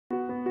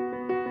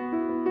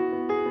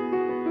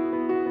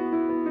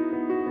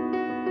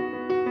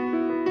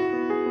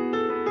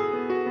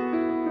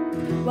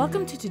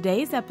Welcome to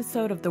today's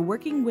episode of the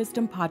Working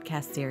Wisdom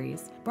podcast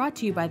series, brought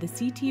to you by the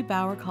C.T.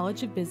 Bauer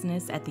College of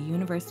Business at the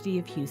University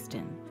of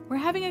Houston. We're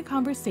having a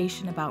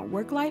conversation about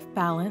work-life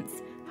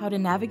balance, how to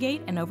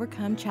navigate and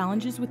overcome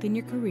challenges within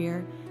your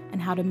career, and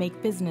how to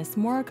make business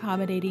more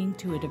accommodating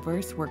to a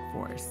diverse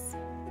workforce.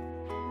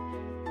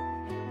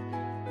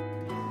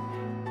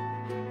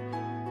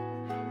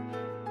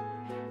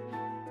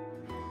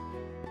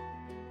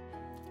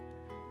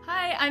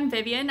 Hi, I'm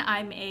Vivian.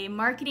 I'm a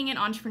marketing and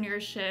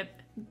entrepreneurship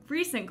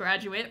recent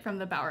graduate from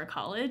the Bauer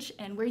College,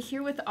 and we're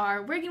here with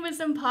our Working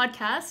Wisdom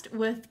podcast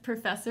with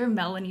Professor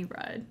Melanie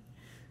Rudd.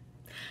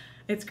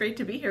 It's great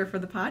to be here for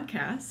the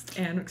podcast,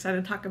 and I'm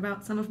excited to talk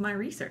about some of my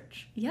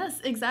research.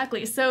 Yes,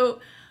 exactly.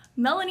 So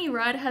Melanie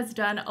Rudd has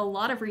done a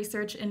lot of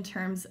research in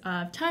terms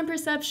of time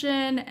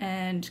perception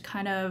and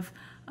kind of,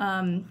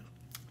 I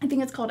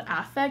think it's called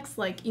affects,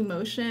 like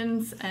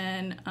emotions,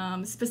 and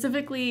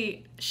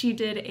specifically she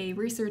did a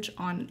research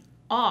on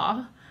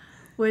awe,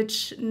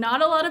 which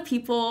not a lot of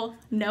people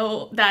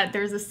know that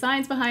there's a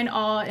science behind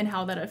awe and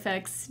how that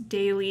affects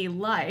daily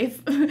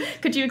life.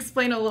 Could you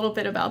explain a little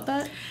bit about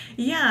that?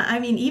 Yeah, I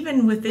mean,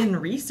 even within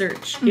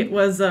research, it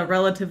was a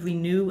relatively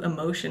new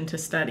emotion to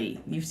study.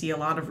 You see a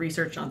lot of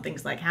research on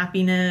things like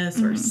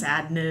happiness or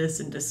sadness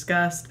and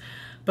disgust.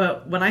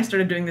 But when I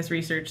started doing this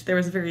research, there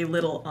was very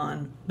little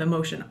on the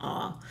emotion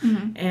awe.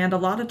 And a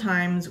lot of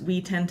times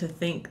we tend to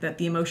think that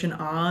the emotion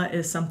awe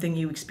is something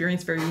you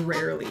experience very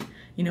rarely.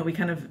 You know, we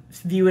kind of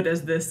view it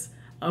as this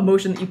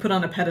emotion that you put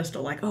on a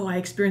pedestal, like, oh, I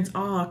experienced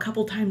awe a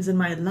couple times in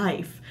my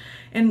life.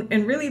 And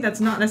really, that's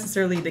not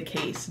necessarily the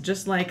case.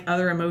 Just like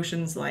other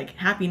emotions like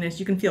happiness,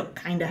 you can feel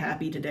kind of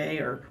happy today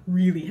or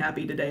really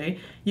happy today.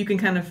 You can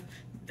kind of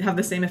have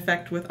the same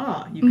effect with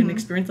awe. You can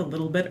experience a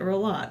little bit or a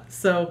lot.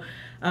 So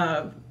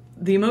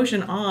the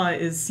emotion awe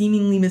is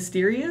seemingly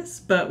mysterious,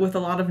 but with a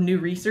lot of new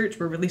research,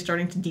 we're really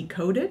starting to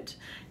decode it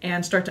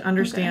and start to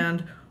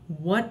understand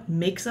what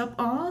makes up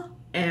awe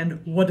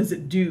and what does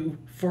it do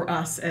for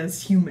us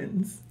as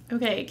humans.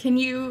 Okay, can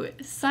you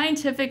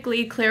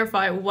scientifically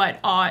clarify what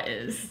awe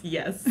is?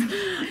 Yes.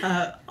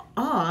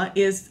 Awe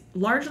is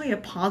largely a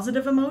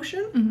positive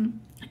emotion,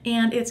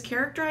 and it's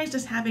characterized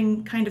as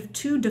having kind of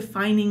two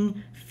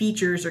defining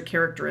features or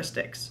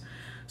characteristics.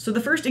 So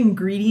the first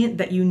ingredient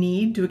that you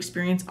need to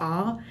experience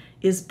awe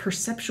is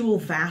perceptual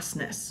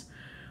vastness,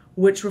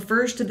 which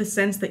refers to the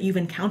sense that you've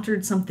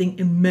encountered something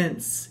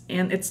immense.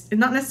 And it's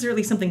not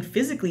necessarily something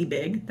physically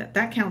big,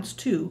 that counts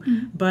too,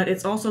 but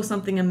it's also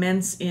something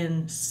immense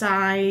in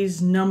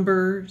size,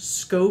 number,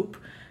 scope,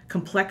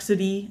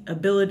 complexity,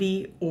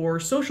 ability, or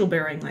social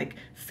bearing like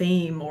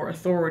fame or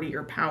authority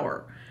or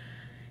power.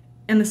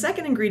 And the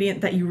second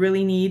ingredient that you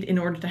really need in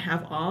order to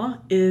have awe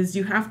is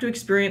you have to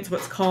experience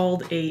what's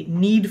called a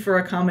need for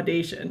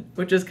accommodation,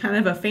 which is kind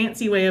of a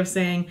fancy way of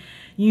saying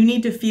you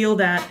need to feel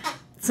that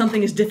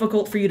something is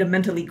difficult for you to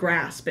mentally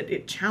grasp.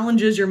 It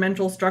challenges your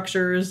mental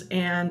structures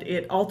and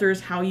it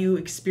alters how you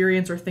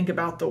experience or think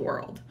about the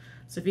world.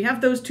 So if you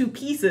have those two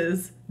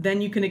pieces, then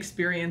you can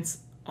experience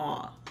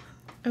awe.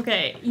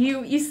 Okay,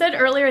 you said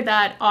earlier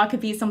that awe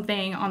could be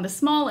something on the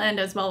small end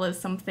as well as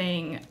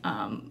something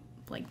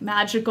like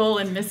magical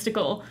and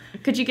mystical.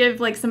 Could you give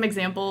like some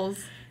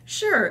examples?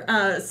 Sure.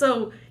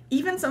 So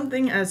even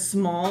something as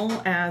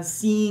small as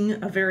seeing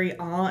a very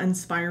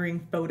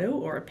awe-inspiring photo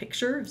or a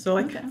picture. So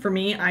like for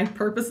me, I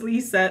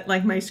purposely set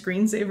like my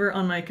screensaver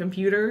on my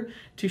computer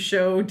to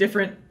show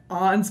different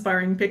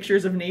awe-inspiring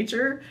pictures of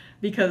nature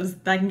because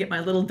I can get my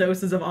little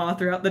doses of awe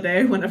throughout the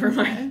day whenever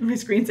my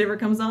screensaver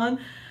comes on.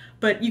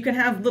 But you can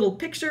have little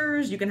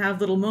pictures, you can have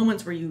little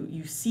moments where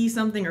you see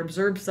something or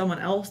observe someone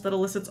else that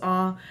elicits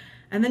awe.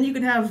 And then you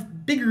can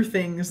have bigger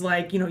things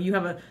like, you know, you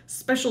have a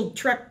special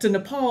trek to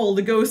Nepal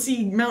to go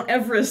see Mount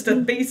Everest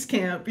at base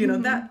camp. You know,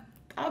 that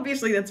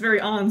obviously that's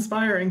very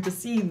awe-inspiring to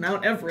see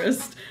Mount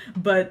Everest,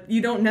 but you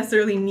don't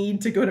necessarily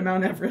need to go to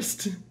Mount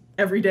Everest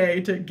every day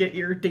to get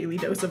your daily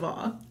dose of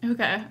awe.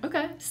 Okay.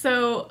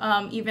 So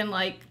even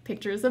like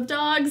pictures of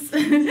dogs,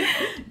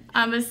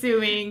 I'm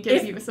assuming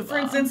gives you some awe. For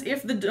instance,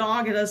 if the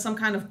dog does some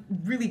kind of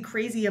really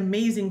crazy,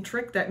 amazing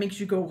trick that makes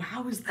you go,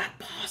 how is that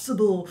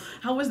possible?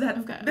 How is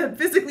that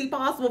physically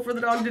possible for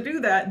the dog to do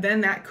that?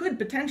 Then that could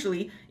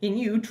potentially, in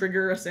you,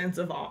 trigger a sense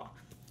of awe.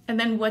 And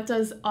then what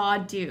does awe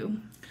do?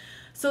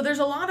 So there's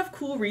a lot of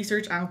cool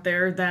research out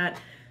there that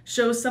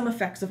shows some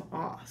effects of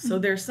awe. So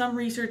there's some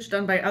research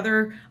done by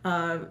other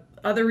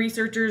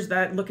researchers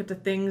that look at the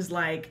things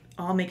like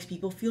awe makes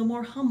people feel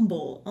more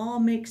humble, awe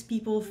makes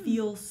people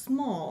feel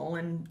small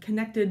and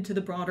connected to the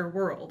broader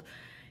world.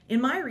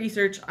 In my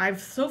research, I've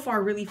so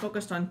far really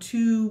focused on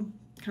two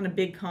kind of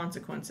big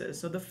consequences.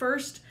 So the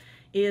first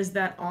is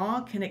that awe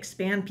can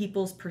expand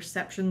people's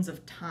perceptions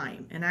of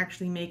time and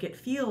actually make it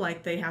feel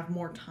like they have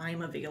more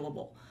time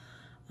available.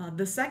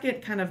 The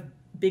second kind of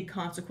big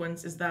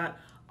consequence is that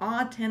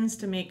awe tends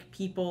to make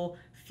people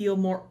feel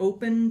more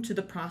open to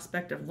the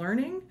prospect of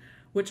learning,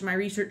 which my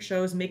research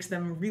shows makes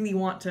them really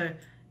want to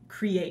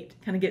create,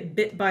 kind of get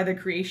bit by the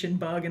creation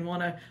bug and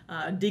want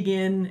to dig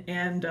in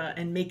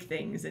and make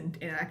things and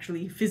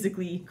actually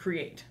physically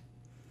create.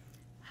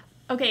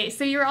 Okay,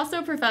 so you're also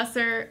a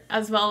professor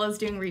as well as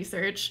doing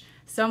research.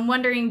 So I'm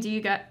wondering, do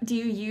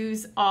you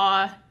use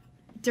awe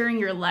during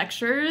your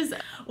lectures?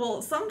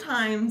 Well,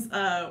 sometimes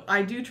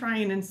I do try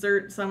and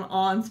insert some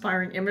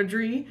awe-inspiring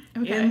imagery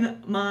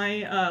in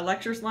my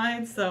lecture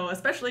slides. So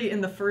especially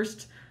in the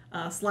first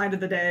slide of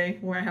the day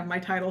where I have my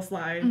title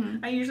slide,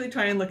 I usually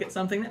try and look at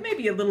something that may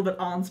be a little bit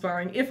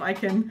awe-inspiring if I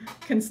can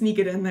sneak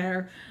it in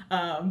there.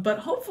 But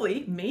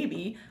hopefully,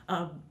 maybe,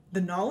 the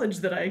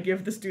knowledge that I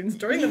give the students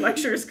during the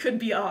lectures could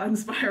be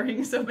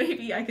awe-inspiring. So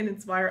maybe I can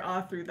inspire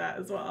awe through that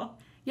as well.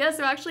 Yeah,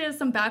 so actually as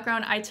some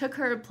background, I took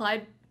her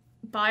applied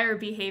Bauer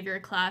behavior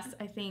class,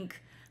 I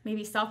think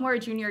maybe sophomore or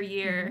junior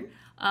year.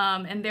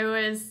 And there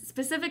was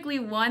specifically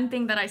one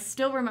thing that I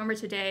still remember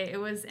today. It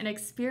was an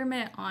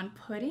experiment on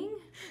pudding.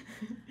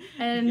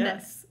 And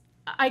yes.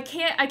 I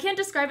can't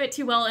describe it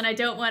too well, and I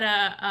don't want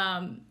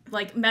to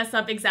like mess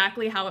up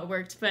exactly how it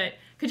worked, but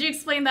could you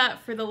explain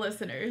that for the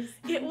listeners?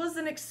 It was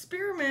an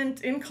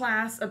experiment in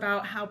class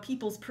about how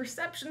people's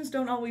perceptions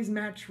don't always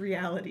match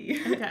reality.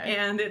 Okay.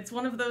 And it's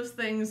one of those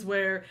things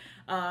where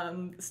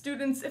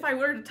students, if I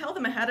were to tell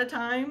them ahead of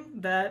time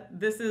that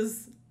this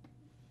is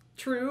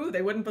true,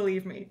 they wouldn't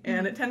believe me.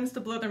 And it tends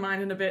to blow their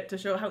mind in a bit to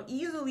show how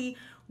easily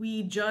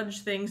we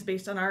judge things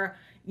based on our,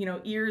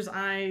 ears,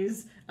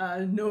 eyes,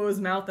 nose,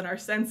 mouth, and our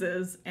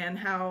senses, and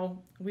how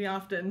we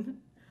often,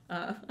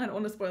 I don't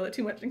want to spoil it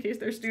too much in case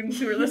there's students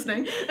who are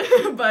listening,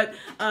 but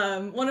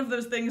one of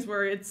those things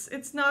where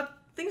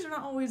things are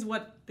not always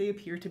what they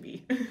appear to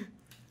be.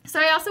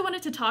 So I also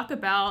wanted to talk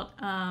about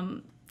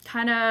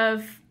kind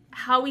of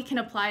how we can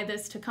apply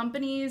this to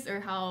companies, or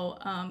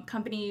how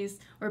companies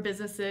or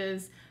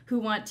businesses who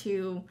want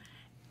to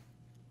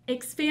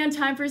expand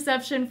time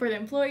perception for the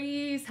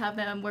employees, have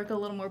them work a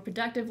little more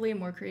productively and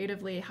more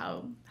creatively,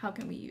 how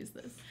can we use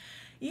this?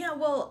 Yeah,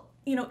 well,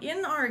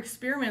 in our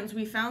experiments,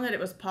 we found that it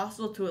was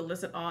possible to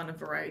elicit awe in a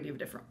variety of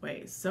different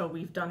ways. So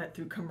we've done it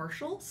through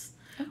commercials.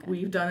 Okay.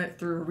 We've done it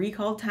through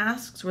recall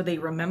tasks where they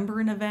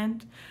remember an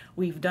event.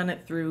 We've done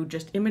it through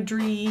just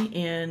imagery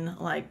in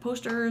like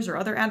posters or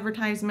other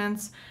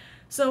advertisements.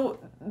 So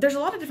there's a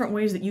lot of different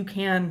ways that you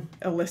can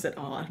elicit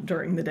awe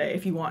during the day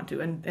if you want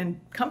to. And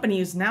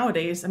companies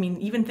nowadays,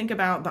 even think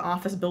about the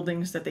office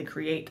buildings that they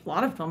create. A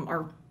lot of them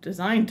are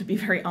designed to be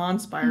very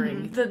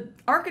awe-inspiring. The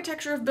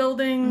architecture of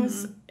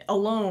buildings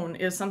alone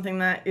is something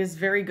that is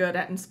very good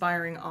at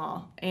inspiring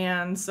awe.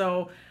 And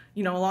so,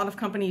 a lot of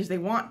companies, they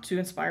want to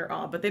inspire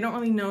awe, but they don't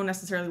really know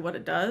necessarily what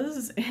it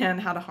does and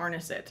how to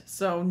harness it.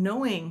 So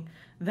knowing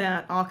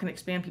that awe can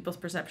expand people's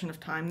perception of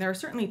time, there are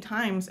certainly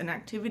times and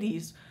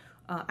activities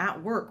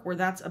at work where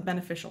that's a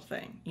beneficial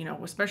thing,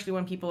 especially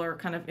when people are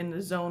kind of in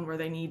the zone where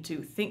they need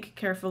to think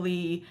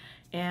carefully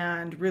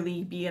and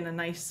really be in a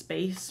nice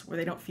space where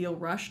they don't feel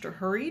rushed or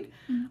hurried.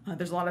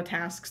 There's a lot of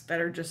tasks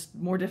that are just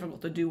more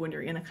difficult to do when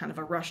you're in a kind of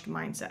a rushed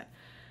mindset.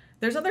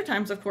 There's other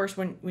times, of course,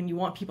 when you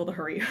want people to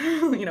hurry,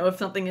 if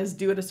something is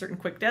due at a certain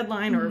quick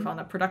deadline or if on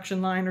a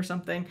production line or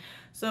something.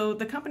 So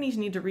the companies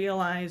need to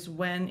realize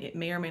when it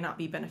may or may not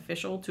be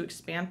beneficial to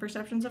expand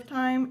perceptions of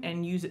time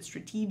and use it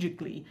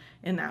strategically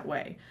in that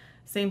way.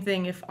 Same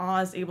thing, if awe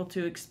is able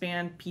to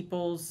expand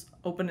people's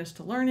openness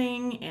to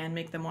learning and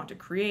make them want to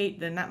create,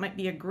 then that might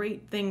be a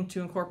great thing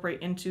to incorporate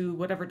into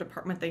whatever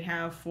department they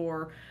have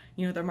for,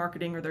 their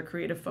marketing or their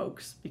creative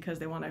folks, because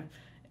they want to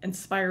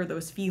inspire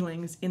those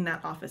feelings in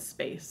that office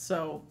space.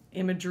 So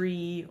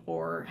imagery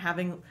or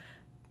having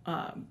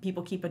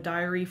people keep a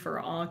diary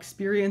for awe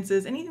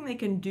experiences, anything they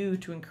can do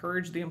to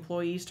encourage the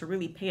employees to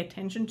really pay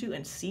attention to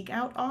and seek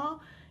out awe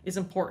is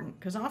important,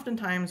 because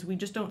oftentimes we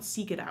just don't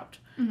seek it out.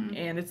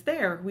 And it's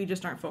there, we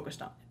just aren't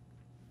focused on it.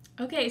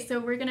 Okay, so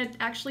we're going to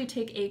actually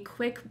take a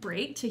quick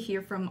break to hear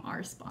from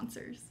our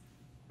sponsors.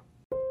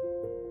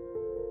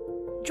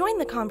 Join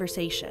the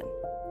conversation.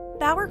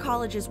 Bauer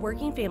College's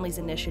Working Families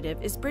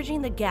Initiative is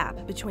bridging the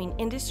gap between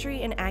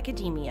industry and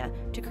academia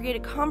to create a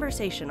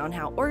conversation on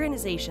how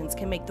organizations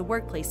can make the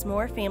workplace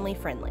more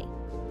family-friendly.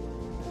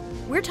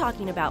 We're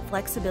talking about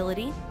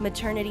flexibility,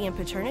 maternity and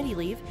paternity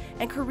leave,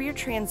 and career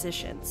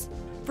transitions.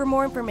 For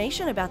more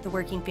information about the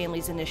Working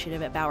Families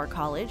Initiative at Bauer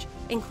College,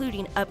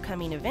 including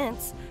upcoming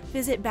events,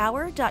 visit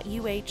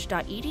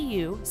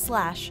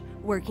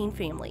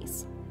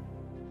bauer.uh.edu/workingfamilies.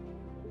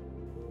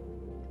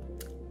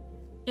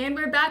 And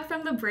we're back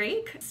from the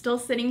break, still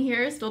sitting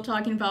here, still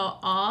talking about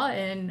awe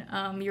and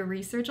your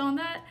research on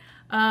that.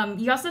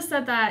 You also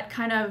said that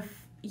kind of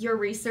your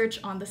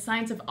research on the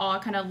science of awe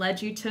kind of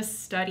led you to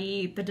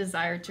study the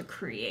desire to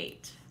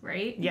create,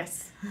 right?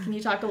 Yes. Can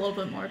you talk a little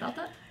bit more about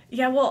that?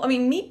 Yeah, well,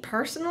 me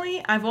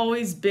personally, I've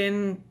always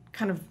been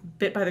kind of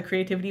bit by the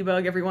creativity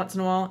bug every once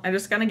in a while. I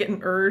just kind of get an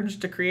urge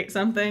to create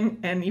something,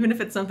 and even if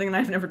it's something that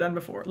I've never done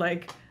before,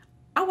 like,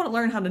 I want to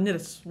learn how to knit a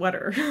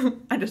sweater.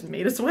 I just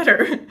made a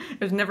sweater.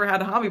 I've never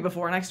had a hobby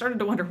before, and I started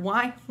to wonder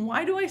why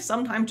do I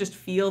sometimes just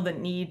feel the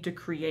need to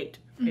create?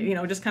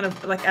 Just kind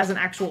of like as an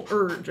actual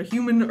urge, a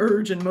human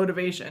urge and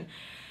motivation.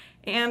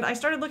 And I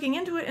started looking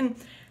into it, and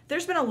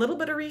there's been a little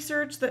bit of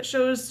research that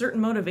shows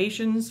certain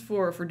motivations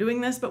for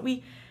doing this, but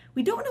we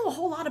don't know a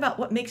whole lot about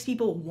what makes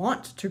people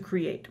want to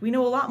create. We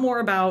know a lot more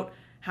about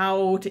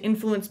how to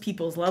influence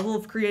people's level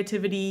of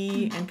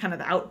creativity and kind of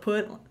the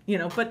output,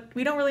 but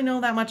we don't really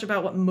know that much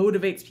about what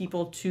motivates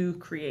people to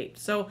create.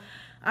 So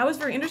I was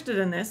very interested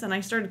in this, and I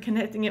started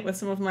connecting it with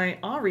some of my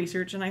awe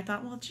research, and I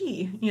thought, well,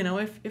 gee,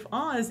 if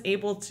awe is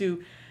able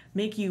to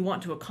make you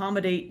want to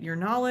accommodate your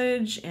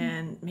knowledge,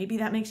 and maybe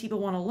that makes people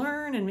want to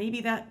learn, and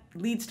maybe that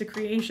leads to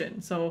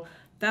creation. So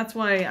that's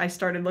why I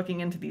started looking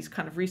into these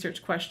kind of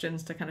research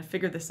questions to kind of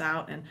figure this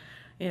out. And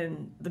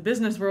in the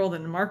business world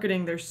and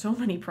marketing, there's so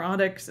many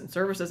products and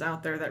services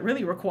out there that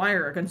really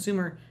require a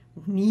consumer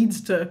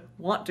needs to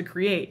want to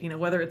create,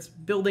 whether it's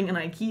building an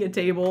IKEA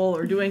table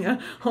or doing a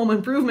home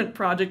improvement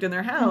project in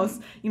their house,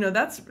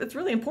 it's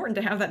really important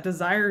to have that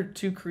desire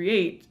to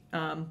create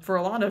for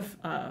a lot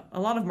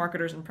of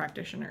marketers and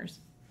practitioners.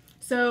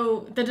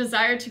 So the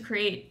desire to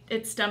create,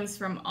 it stems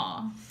from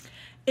awe.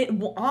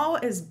 Awe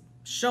is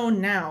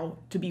shown now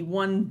to be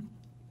one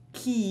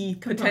key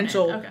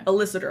potential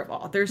elicitor of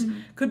awe. There's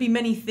could be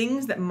many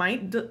things that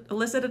might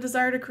elicit a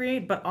desire to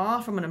create, but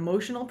awe from an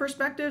emotional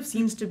perspective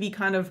seems to be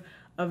kind of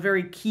a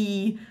very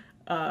key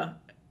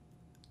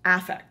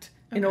affect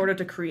in order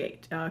to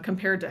create,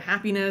 compared to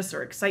happiness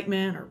or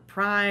excitement or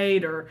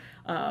pride or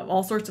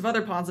all sorts of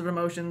other positive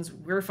emotions.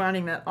 We're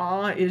finding that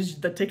awe is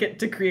the ticket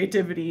to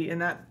creativity in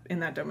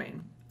that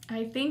domain.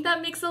 I think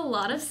that makes a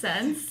lot of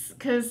sense,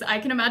 because I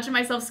can imagine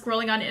myself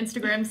scrolling on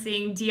Instagram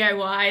seeing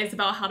DIYs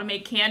about how to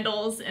make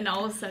candles, and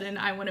all of a sudden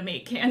I want to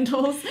make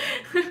candles.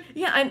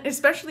 Yeah, and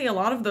especially a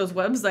lot of those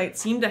websites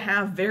seem to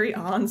have very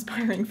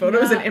awe-inspiring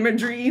photos and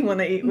imagery when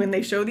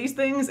they show these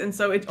things, and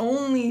so it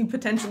only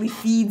potentially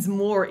feeds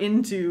more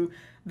into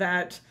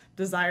that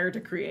desire to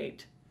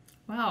create.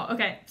 Wow,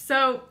 okay.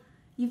 So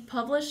you've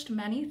published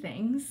many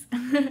things,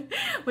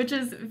 which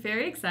is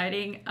very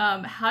exciting.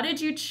 How did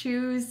you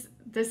choose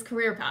this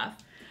career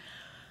path?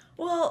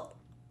 Well,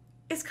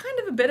 it's kind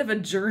of a bit of a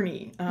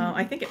journey.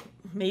 I think it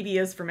maybe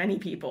is for many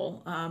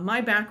people. My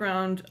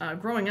background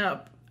growing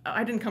up,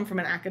 I didn't come from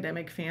an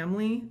academic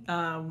family.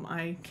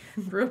 I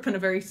grew up in a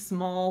very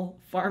small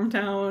farm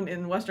town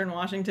in Western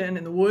Washington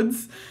in the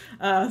woods.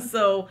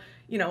 So,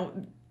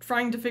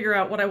 trying to figure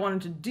out what I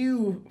wanted to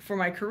do for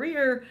my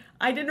career,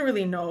 I didn't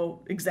really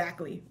know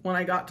exactly when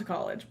I got to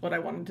college what I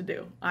wanted to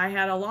do. I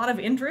had a lot of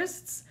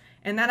interests,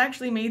 and that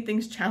actually made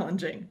things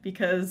challenging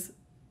because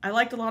I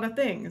liked a lot of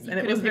things, and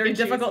it was very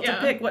difficult to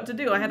pick what to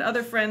do. I had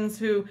other friends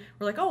who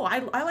were like, oh,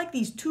 I like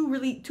these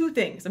two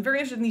things. I'm very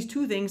interested in these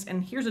two things,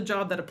 and here's a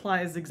job that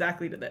applies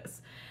exactly to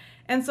this.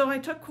 And so I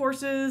took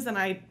courses, and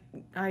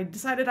I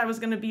decided I was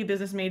going to be a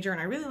business major, and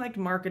I really liked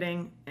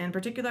marketing. In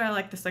particular, I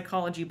liked the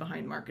psychology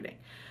behind marketing.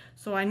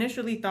 So I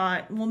initially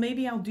thought, well,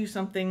 maybe I'll do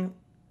something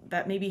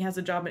that maybe has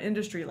a job in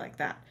industry like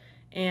that.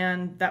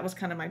 And that was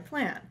kind of my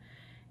plan.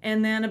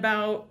 And then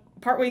about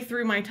partway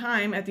through my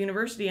time at the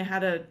university, I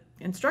had an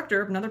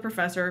instructor, another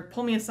professor,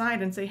 pull me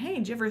aside and say, hey,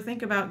 did you ever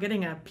think about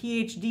getting a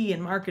PhD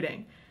in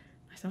marketing?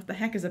 I said, what the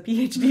heck is a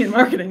PhD in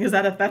marketing?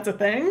 That's a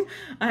thing?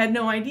 I had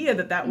no idea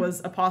that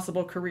was a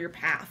possible career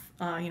path.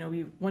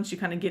 Once you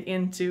kind of get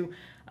into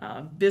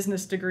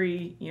business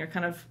degree,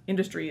 kind of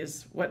industry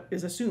is what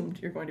is assumed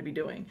you're going to be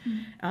doing.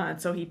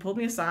 And so he pulled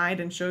me aside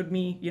and showed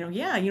me,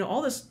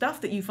 all this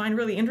stuff that you find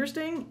really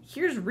interesting,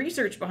 here's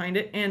research behind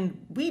it,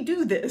 and we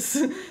do this.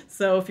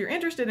 So if you're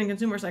interested in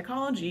consumer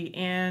psychology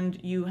and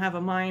you have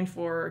a mind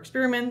for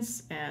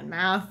experiments and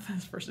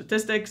math, for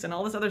statistics and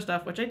all this other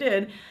stuff, which I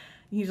did,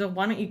 he said,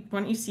 why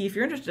don't you see if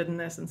you're interested in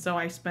this? And so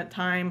I spent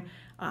time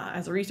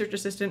as a research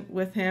assistant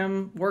with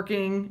him,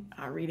 working,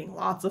 reading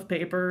lots of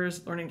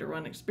papers, learning to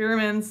run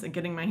experiments, and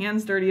getting my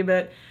hands dirty a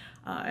bit,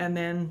 and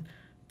then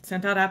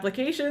sent out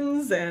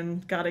applications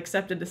and got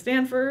accepted to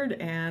Stanford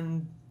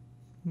and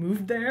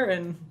moved there,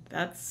 and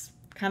that's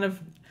kind of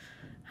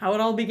how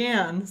it all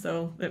began.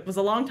 So it was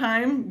a long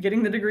time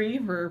getting the degree,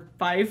 for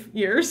 5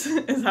 years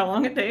is how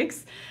long it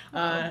takes.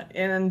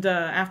 And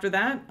after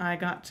that, I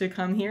got to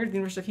come here to the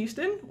University of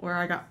Houston, where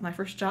I got my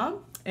first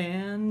job,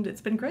 and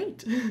it's been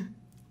great.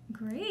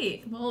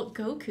 Great. Well,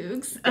 go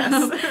Cougs.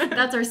 Yes.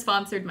 That's our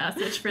sponsored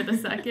message for the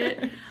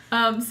second.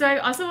 So I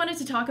also wanted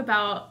to talk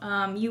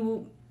about,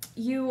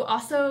 you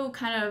also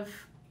kind of,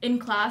 in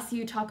class,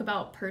 you talk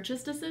about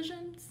purchase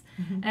decisions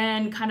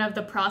and kind of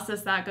the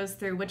process that goes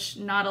through, which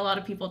not a lot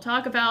of people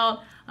talk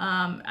about.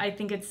 I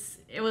think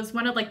it was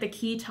one of the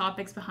key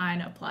topics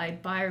behind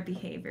applied buyer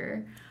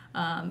behavior.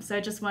 So I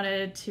just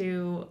wanted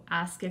to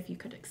ask if you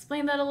could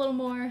explain that a little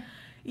more.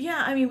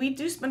 Yeah, we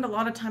do spend a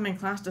lot of time in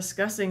class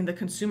discussing the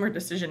consumer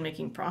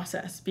decision-making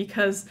process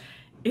because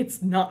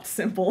it's not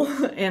simple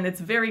and it's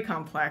very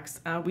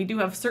complex. We do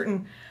have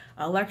certain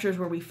lectures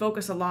where we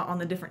focus a lot on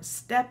the different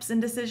steps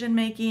in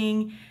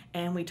decision-making,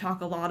 and we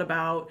talk a lot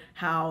about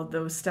how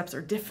those steps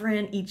are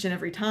different each and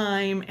every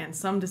time, and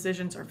some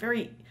decisions are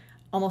very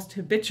almost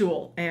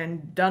habitual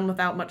and done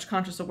without much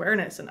conscious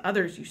awareness, and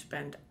others you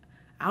spend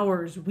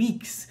hours,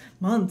 weeks,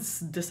 months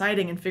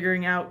deciding and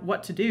figuring out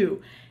what to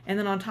do. And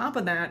then on top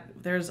of that,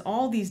 there's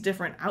all these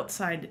different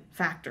outside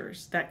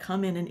factors that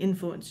come in and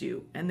influence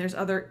you. And there's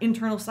other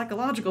internal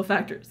psychological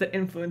factors that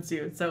influence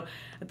you. So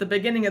at the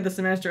beginning of the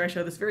semester, I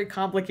show this very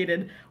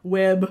complicated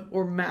web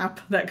or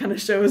map that kind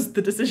of shows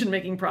the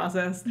decision-making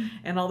process.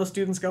 And all the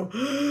students go,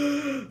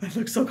 that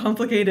looks so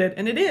complicated.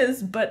 And it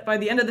is, but by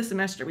the end of the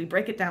semester, we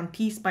break it down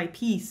piece by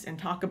piece and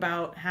talk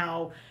about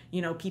how,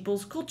 you know,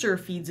 people's culture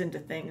feeds into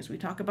things. We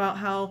talk about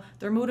how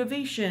their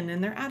motivation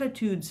and their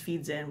attitudes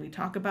feeds in. We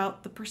talk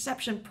about the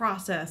perception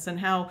process and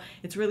how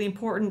it's really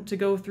important to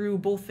go through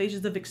both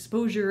phases of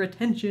exposure,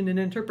 attention, and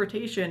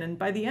interpretation. And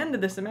by the end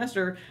of the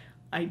semester,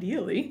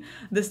 ideally,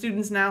 the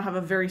students now have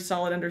a very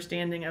solid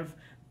understanding of,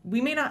 we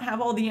may not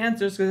have all the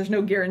answers because there's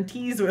no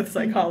guarantees with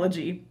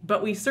psychology,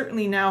 but we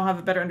certainly now have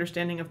a better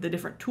understanding of the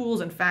different tools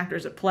and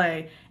factors at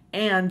play.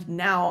 And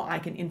now I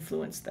can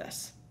influence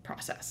this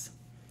process.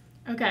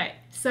 Okay,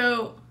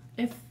 so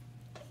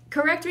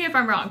correct me if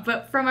I'm wrong,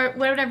 but from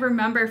what I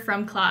remember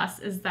from class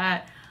is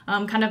that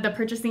kind of the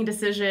purchasing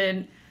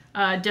decision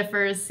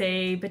differs,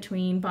 say,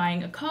 between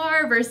buying a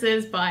car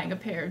versus buying a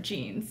pair of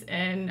jeans.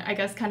 And I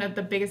guess kind of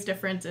the biggest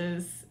difference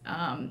is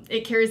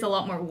it carries a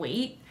lot more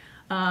weight,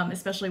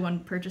 especially when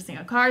purchasing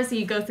a car. So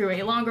you go through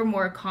a longer,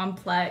 more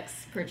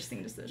complex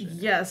purchasing decision.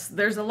 Yes,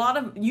 there's a lot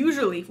of,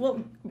 usually,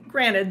 well,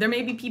 granted, there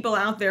may be people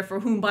out there for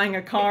whom buying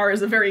a car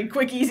is a very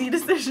quick, easy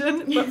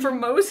decision, but for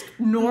most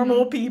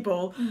normal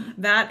people,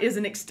 that is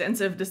an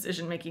extensive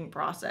decision-making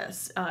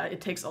process. It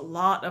takes a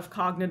lot of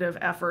cognitive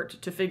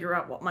effort to figure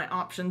out what my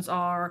options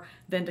are,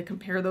 then to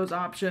compare those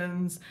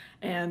options,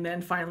 and then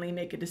finally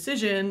make a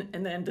decision,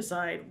 and then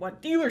decide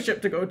what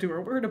dealership to go to or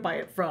where to buy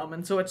it from.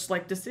 And so it's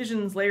like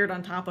decisions layered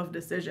on top of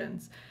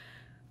decisions.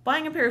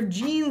 Buying a pair of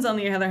jeans, on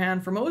the other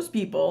hand, for most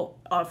people,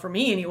 for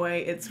me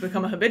anyway, it's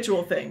become a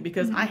habitual thing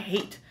because I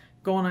hate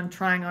going on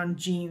trying on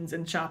jeans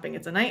and shopping.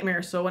 It's a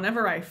nightmare. So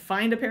whenever I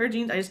find a pair of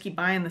jeans, I just keep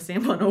buying the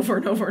same one over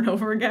and over and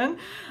over again.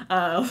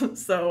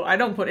 So I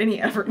don't put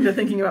any effort into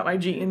thinking about my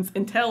jeans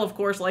until, of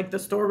course, like the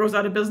store goes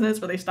out of business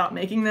or they stop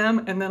making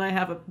them. And then I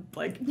have a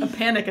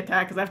panic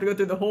attack because I have to go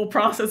through the whole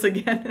process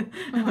again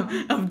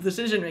of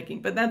decision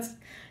making. But that's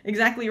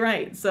exactly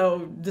right.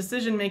 So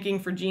decision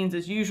making for jeans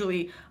is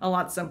usually a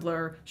lot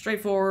simpler,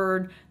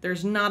 straightforward.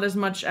 There's not as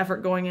much effort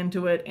going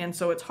into it. And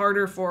so it's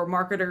harder for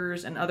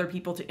marketers and other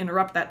people to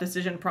interrupt that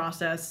decision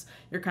process.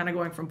 You're kind of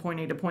going from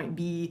point A to point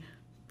B,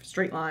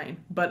 straight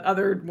line. But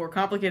other more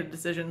complicated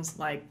decisions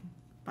like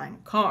buying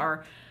a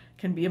car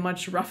can be a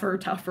much rougher,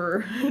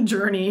 tougher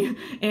journey.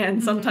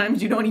 And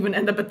sometimes you don't even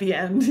end up at the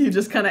end. You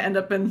just kind of end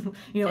up in,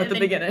 at the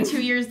beginning.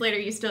 2 years later,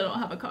 you still don't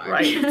have a car.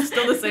 Right. It's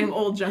still the same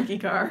old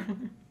junky car.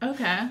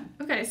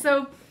 Okay.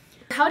 So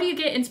how do you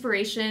get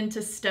inspiration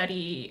to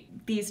study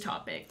these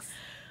topics?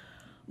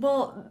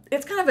 Well,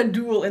 it's kind of a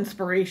dual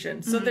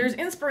inspiration. So there's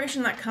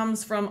inspiration that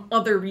comes from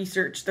other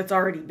research that's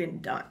already been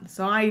done.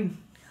 So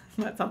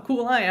that's how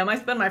cool I am. I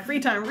spend my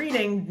free time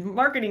reading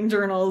marketing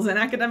journals and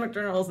academic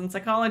journals and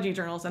psychology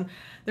journals. And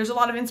there's a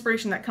lot of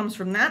inspiration that comes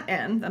from that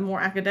end, the more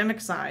academic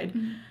side.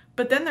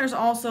 But then there's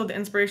also the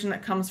inspiration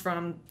that comes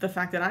from the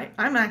fact that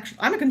I'm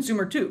a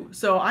consumer too.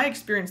 So I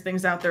experience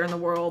things out there in the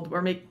world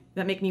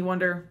that make me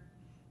wonder,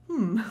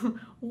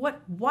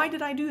 why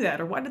did I do that?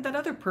 Or why did that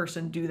other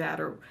person do that?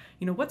 Or,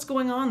 what's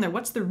going on there?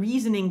 What's the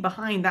reasoning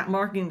behind that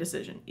marketing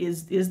decision?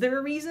 Is there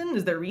a reason?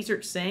 Is there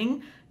research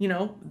saying,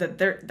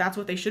 that's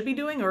what they should be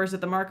doing? Or is it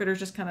the marketers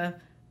just kind of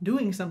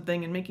doing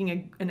something and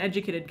making an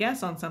educated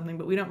guess on something,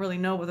 but we don't really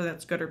know whether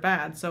that's good or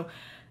bad? So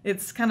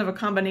it's kind of a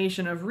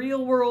combination of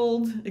real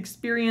world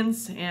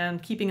experience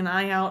and keeping an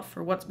eye out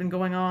for what's been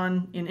going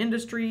on in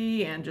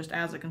industry and just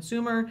as a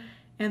consumer,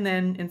 and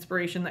then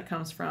inspiration that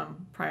comes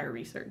from prior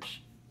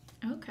research.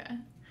 Okay.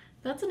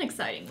 That's an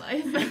exciting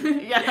life.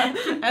 Yeah,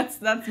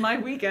 that's my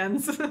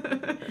weekends.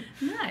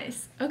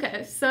 Nice.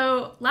 Okay,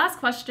 so last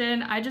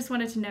question. I just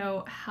wanted to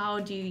know,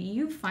 how do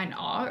you find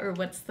awe, or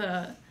what's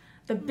the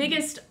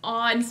biggest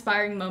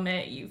awe-inspiring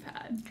moment you've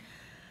had?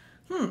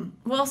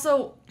 Well,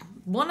 so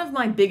one of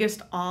my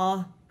biggest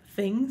awe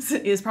things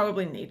is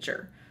probably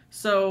nature.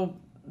 So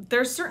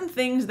there's certain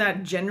things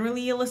that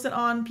generally elicit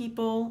awe in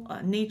people,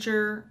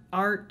 nature,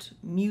 art,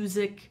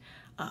 music,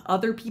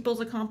 other people's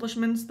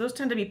accomplishments. Those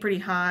tend to be pretty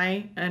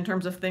high in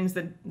terms of things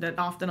that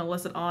often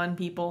elicit awe in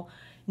people.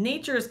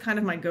 Nature is kind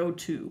of my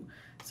go-to.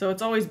 So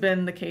it's always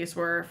been the case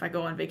where if I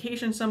go on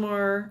vacation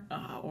somewhere,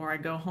 or I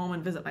go home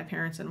and visit my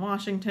parents in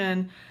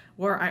Washington,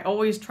 where I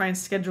always try and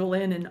schedule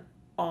in an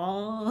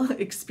awe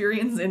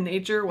experience in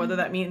nature, whether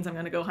that means I'm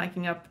going to go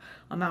hiking up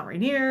on Mount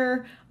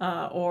Rainier,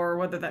 or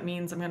whether that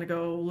means I'm going to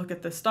go look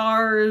at the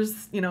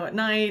stars, at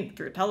night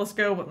through a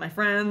telescope with my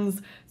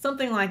friends,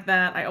 something like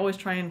that. I always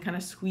try and kind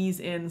of squeeze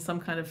in some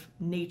kind of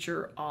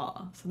nature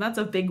awe. So that's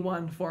a big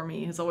one for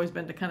me, has always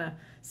been to kind of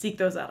seek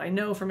those out. I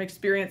know from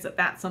experience that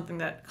that's something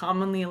that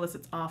commonly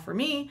elicits awe for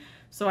me,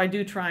 so I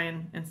do try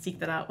and seek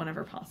that out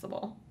whenever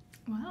possible.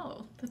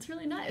 Wow, that's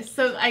really nice.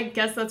 So I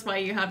guess that's why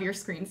you have your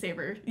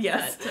screensaver.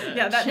 Yes,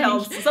 yeah, that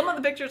helps. Some of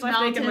the pictures I've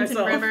taken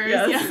myself. And rivers.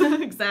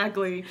 Yes,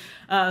 exactly.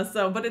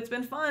 But it's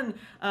been fun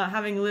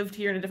having lived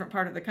here in a different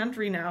part of the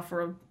country now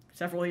for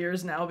several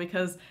years now,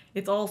 because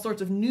it's all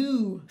sorts of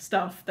new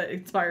stuff that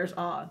inspires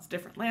awe. It's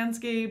different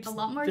landscapes. A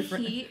lot more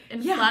heat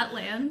and Yeah, flat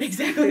lands.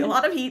 Exactly, a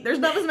lot of heat. There's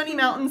not as many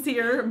mountains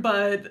here,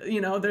 but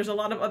there's a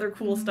lot of other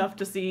cool stuff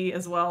to see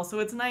as well. So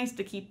it's nice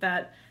to keep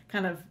that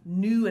kind of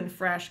new and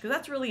fresh, because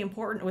that's really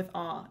important with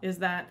awe, is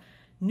that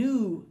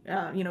new,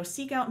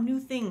 seek out new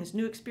things,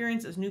 new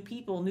experiences, new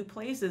people, new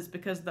places,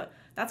 because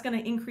that's going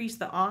to increase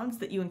the odds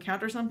that you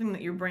encounter something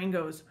that your brain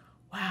goes,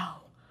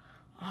 wow,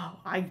 oh,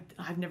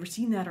 I've never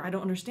seen that, or I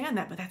don't understand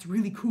that, but that's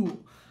really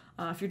cool.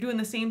 If you're doing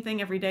the same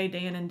thing every day,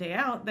 day in and day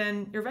out,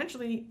 then you're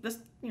eventually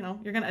you're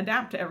going to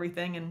adapt to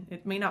everything, and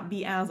it may not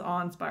be as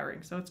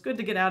awe-inspiring. So it's good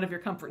to get out of your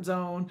comfort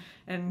zone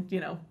and,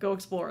 go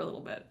explore a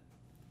little bit.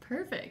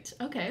 Perfect.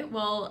 Okay.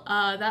 Well,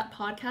 that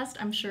podcast,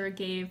 I'm sure,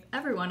 gave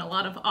everyone a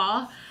lot of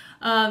awe.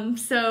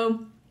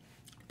 So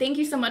thank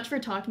you so much for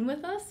talking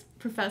with us,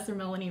 Professor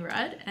Melanie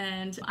Rudd.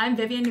 And I'm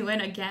Viviane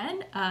Nguyen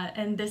again,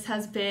 and this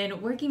has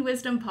been Working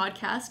Wisdom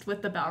Podcast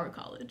with the Bauer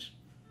College.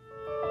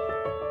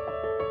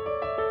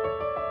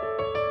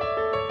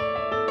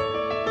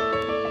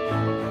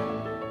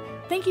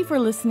 Thank you for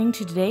listening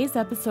to today's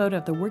episode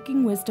of the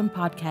Working Wisdom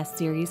podcast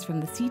series from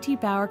the CT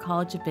Bauer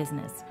College of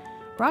Business,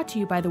 brought to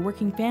you by the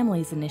Working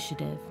Families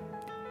Initiative.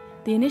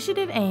 The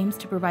initiative aims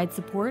to provide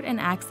support and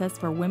access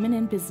for women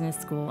in business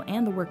school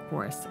and the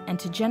workforce, and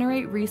to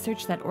generate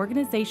research that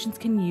organizations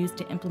can use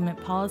to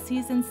implement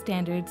policies and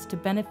standards to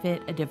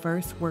benefit a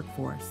diverse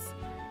workforce.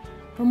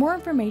 For more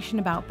information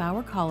about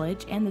Bauer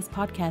College and this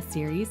podcast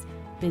series,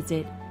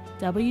 visit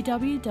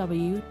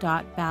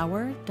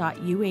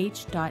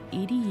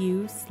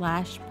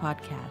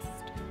www.bauer.uh.edu/podcast.